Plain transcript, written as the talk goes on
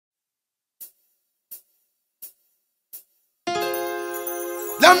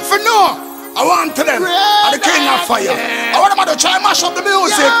them for no. I want to them, I'm the king of fire. I want them to try and mash up the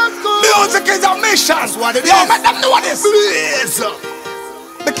music. Music is a mission. What it is. Make them know this.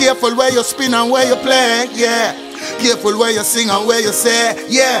 Be careful where you spin and where you play, yeah. Careful where you sing and where you say,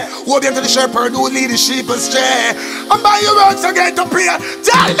 yeah. Hold them to the shepherd who lead the sheep astray. And by your words again to pray.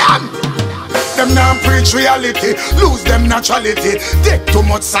 Tell them. Them now preach reality, lose them naturality. Take too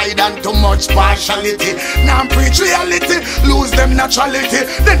much side and too much partiality. Now preach reality, lose them naturality.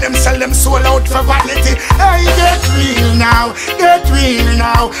 Then them sell them soul out for vanity. Hey, get real now, get real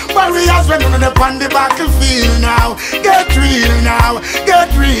now. Warriors when on the battlefield now. Get real now,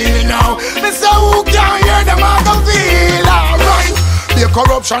 get real now. Mr. Who can hear them out of feel, alright. The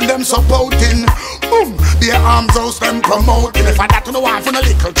corruption them supporting, boom. The arms house them promoting. If I that to the wife and the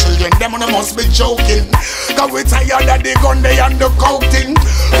little children, them on must be joking. Cause we tired of the gun they and the coating.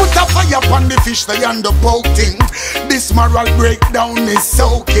 Put a fire upon the fish they and the poking. This moral breakdown is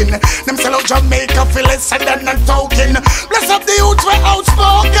soaking. Them sell out Jamaica, feel it said and token. Bless up the youth we're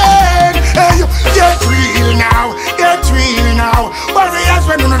outspoken. Hey, get real now, get real now. Warriors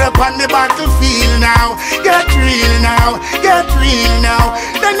when on the battlefield now. Get real now, get real now.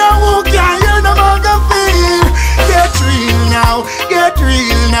 They know who can hear them all go feel. Get real now, get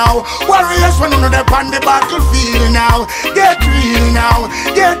real now. Warriors when on the battlefield now. Get real now,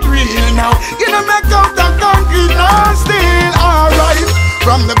 get real now. You know make out the concrete and steel, alright.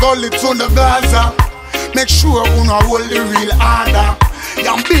 From the gully to the Gaza, make sure you know hold the real order.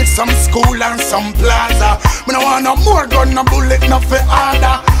 You build some school and some plaza. Me no want no more gun, no bullet, no for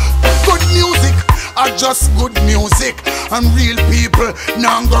order. Good music are just good music, and real people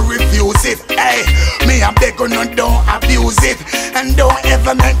now go refuse it. Hey, me a beg you no don't abuse it, and don't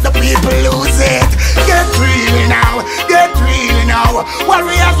ever make the people lose it. Get real now, get real now.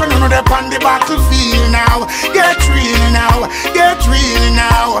 Warriors when on the battlefield now. Get real now, get real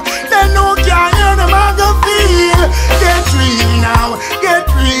now. They know can't hear them and go feel. Get real now, get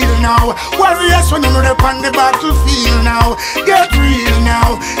real now. Warriors when on the battlefield now. Get real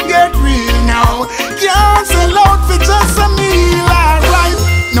now, get real now. Can't sell out for just a meal, alright.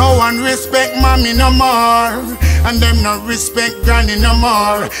 No one respect mommy no more, and them not respect granny no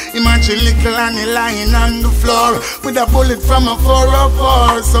more. Imagine little Annie lying on the floor with a bullet from a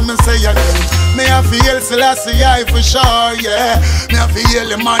 404. So me say again, me have to yell Selassie I for sure, yeah. Me have to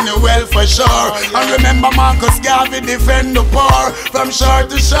yell Emmanuel for sure. And remember Marcus Garvey defend the poor from shore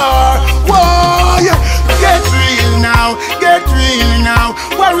to shore. Whoa, yeah. Get real now, get real now.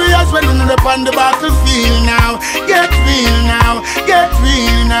 Warriors when on the battlefield now. Get real now, get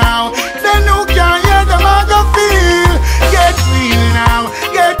real now. Then who can hear them and go feel. Get real now,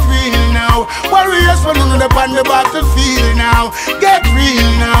 get real now. Warriors when on the battlefield now. Get real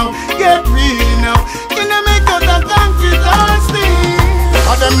now, get real now. You know make out the concrete and steel.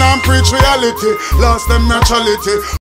 Cause them now preach reality, lost them naturality.